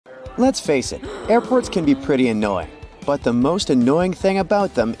Let's face it, airports can be pretty annoying. But the most annoying thing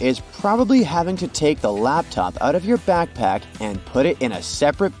about them is probably having to take the laptop out of your backpack and put it in a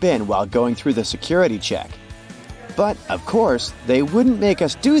separate bin while going through the security check. But, of course, they wouldn't make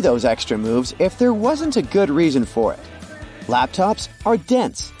us do those extra moves if there wasn't a good reason for it. Laptops are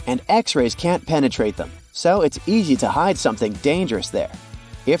dense, and X-rays can't penetrate them, so it's easy to hide something dangerous there.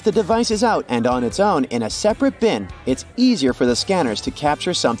 If the device is out and on its own in a separate bin, it's easier for the scanners to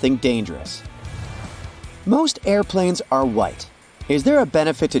capture something dangerous. Most airplanes are white. Is there a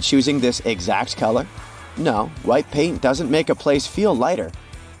benefit to choosing this exact color? No, white paint doesn't make a place feel lighter.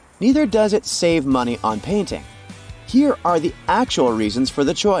 Neither does it save money on painting. Here are the actual reasons for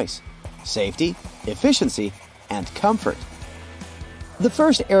the choice: safety, efficiency, and comfort. The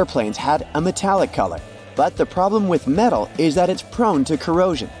first airplanes had a metallic color, but the problem with metal is that it's prone to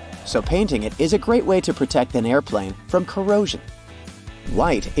corrosion, so painting it is a great way to protect an airplane from corrosion.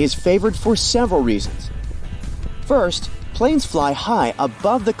 White is favored for several reasons. First, planes fly high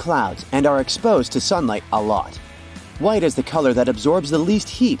above the clouds and are exposed to sunlight a lot. White is the color that absorbs the least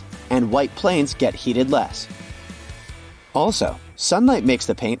heat, and white planes get heated less. Also, sunlight makes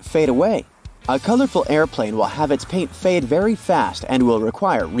the paint fade away. A colorful airplane will have its paint fade very fast and will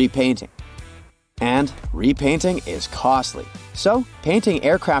require repainting. And repainting is costly, so painting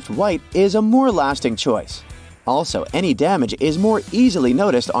aircraft white is a more lasting choice. Also, any damage is more easily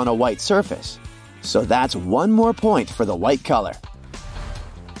noticed on a white surface. So that's one more point for the white color.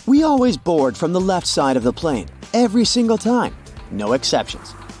 We always board from the left side of the plane, every single time, no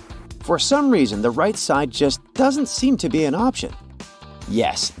exceptions. For some reason, the right side just doesn't seem to be an option.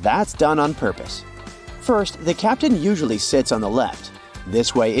 Yes, that's done on purpose. First, the captain usually sits on the left.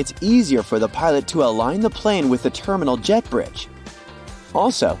 This way, it's easier for the pilot to align the plane with the terminal jet bridge.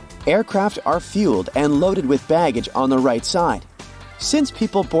 Also, aircraft are fueled and loaded with baggage on the right side. Since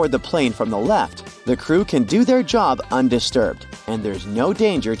people board the plane from the left, the crew can do their job undisturbed, and there's no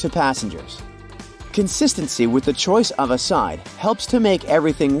danger to passengers. Consistency with the choice of a side helps to make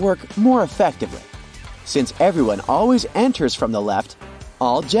everything work more effectively. Since everyone always enters from the left,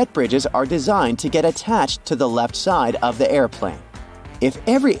 all jet bridges are designed to get attached to the left side of the airplane. If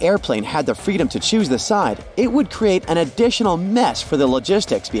every airplane had the freedom to choose the side, it would create an additional mess for the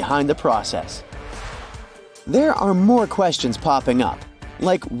logistics behind the process. There are more questions popping up,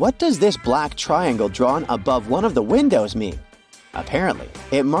 like what does this black triangle drawn above one of the windows mean? Apparently,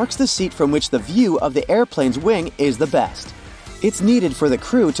 it marks the seat from which the view of the airplane's wing is the best. It's needed for the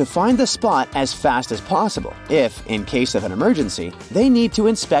crew to find the spot as fast as possible if, in case of an emergency, they need to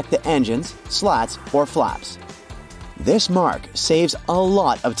inspect the engines, slats, or flaps. This mark saves a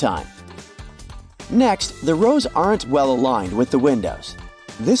lot of time. Next, the rows aren't well aligned with the windows.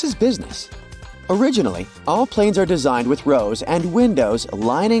 This is business. Originally, all planes are designed with rows and windows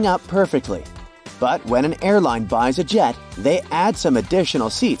lining up perfectly. But when an airline buys a jet, they add some additional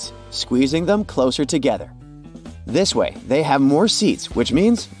seats, squeezing them closer together. This way, they have more seats, which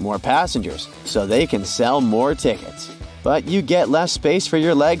means more passengers, so they can sell more tickets. But you get less space for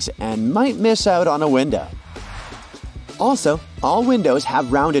your legs and might miss out on a window. Also, all windows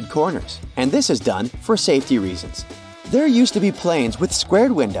have rounded corners, and this is done for safety reasons. There used to be planes with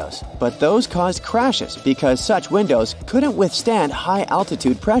squared windows, but those caused crashes because such windows couldn't withstand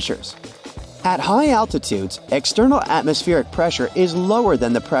high-altitude pressures. At high altitudes, external atmospheric pressure is lower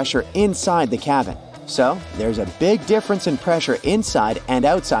than the pressure inside the cabin. So, there's a big difference in pressure inside and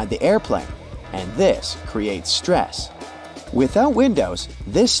outside the airplane, and this creates stress. Without windows,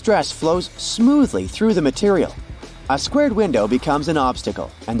 this stress flows smoothly through the material. A squared window becomes an obstacle,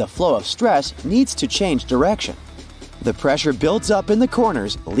 and the flow of stress needs to change direction. The pressure builds up in the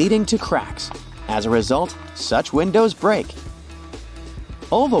corners, leading to cracks. As a result, such windows break.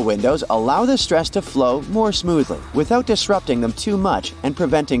 Oval windows allow the stress to flow more smoothly without disrupting them too much and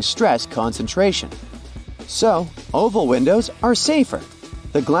preventing stress concentration. So, oval windows are safer.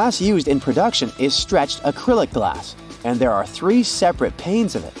 The glass used in production is stretched acrylic glass, and there are 3 separate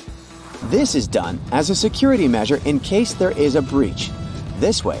panes of it. This is done as a security measure in case there is a breach.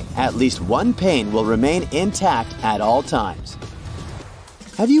 This way, at least one pane will remain intact at all times.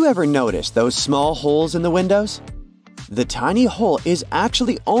 Have you ever noticed those small holes in the windows? The tiny hole is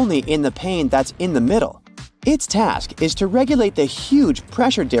actually only in the pane that's in the middle. Its task is to regulate the huge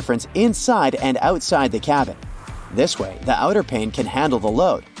pressure difference inside and outside the cabin. This way, the outer pane can handle the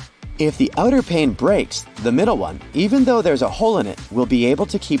load. If the outer pane breaks, the middle one, even though there's a hole in it, will be able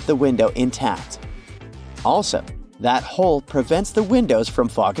to keep the window intact. Also, that hole prevents the windows from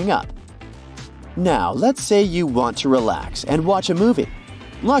fogging up. Now, let's say you want to relax and watch a movie.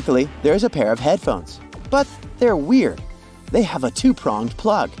 Luckily, there's a pair of headphones. But they're weird. They have a 2-pronged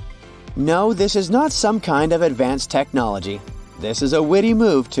plug. No, this is not some kind of advanced technology. This is a witty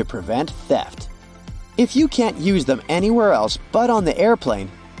move to prevent theft. If you can't use them anywhere else but on the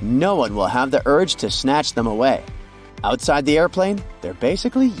airplane, no one will have the urge to snatch them away. Outside the airplane, they're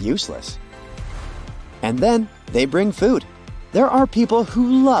basically useless. And then they bring food. There are people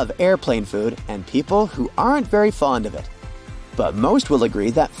who love airplane food and people who aren't very fond of it. But most will agree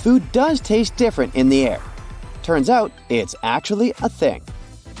that food does taste different in the air. Turns out, it's actually a thing.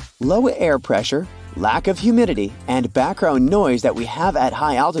 Low air pressure, lack of humidity, and background noise that we have at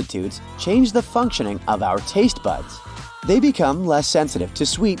high altitudes change the functioning of our taste buds. They become less sensitive to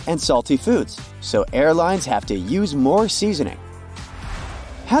sweet and salty foods, so airlines have to use more seasoning.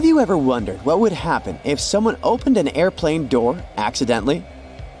 Have you ever wondered what would happen if someone opened an airplane door accidentally?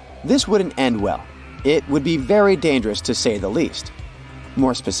 This wouldn't end well. It would be very dangerous to say the least.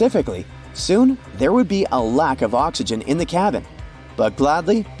 More specifically, soon there would be a lack of oxygen in the cabin. But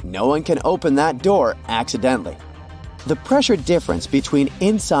gladly, no one can open that door accidentally. The pressure difference between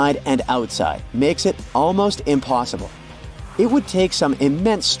inside and outside makes it almost impossible. It would take some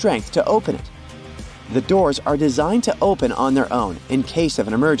immense strength to open it. The doors are designed to open on their own in case of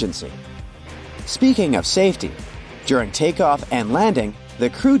an emergency. Speaking of safety, during takeoff and landing, the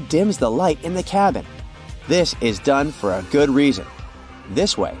crew dims the light in the cabin. This is done for a good reason.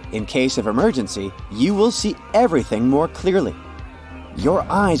 This way, in case of emergency, you will see everything more clearly. Your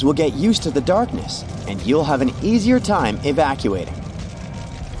eyes will get used to the darkness, and you'll have an easier time evacuating.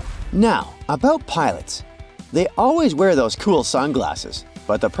 Now, about pilots. They always wear those cool sunglasses,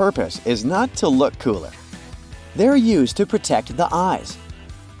 but the purpose is not to look cooler. They're used to protect the eyes.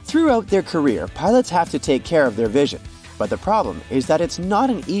 Throughout their career, pilots have to take care of their vision, but the problem is that it's not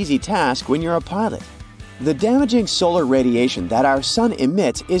an easy task when you're a pilot. The damaging solar radiation that our sun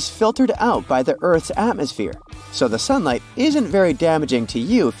emits is filtered out by the Earth's atmosphere, so the sunlight isn't very damaging to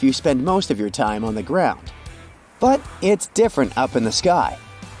you if you spend most of your time on the ground. But it's different up in the sky.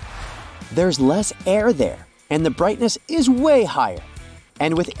 There's less air there, and the brightness is way higher.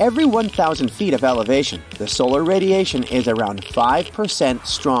 And with every 1,000 feet of elevation, the solar radiation is around 5%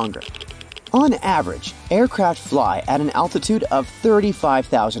 stronger. On average, aircraft fly at an altitude of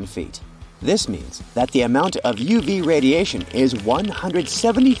 35,000 feet. This means that the amount of UV radiation is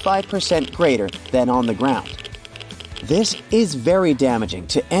 175% greater than on the ground. This is very damaging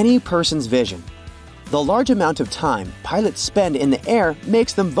to any person's vision. The large amount of time pilots spend in the air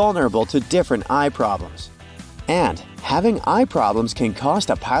makes them vulnerable to different eye problems. And having eye problems can cost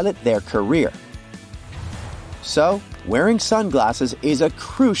a pilot their career. So, wearing sunglasses is a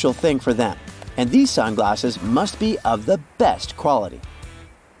crucial thing for them, and these sunglasses must be of the best quality.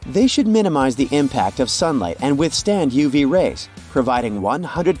 They should minimize the impact of sunlight and withstand UV rays, providing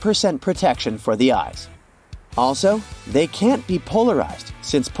 100% protection for the eyes. Also, they can't be polarized,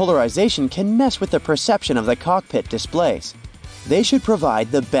 since polarization can mess with the perception of the cockpit displays. They should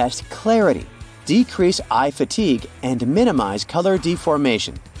provide the best clarity, decrease eye fatigue, and minimize color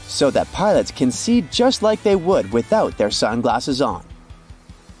deformation, so that pilots can see just like they would without their sunglasses on.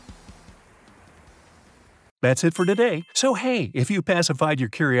 That's it for today. So hey, if you pacified your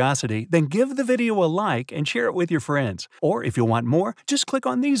curiosity, then give the video a like and share it with your friends. Or if you want more, just click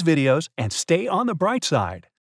on these videos and stay on the bright side.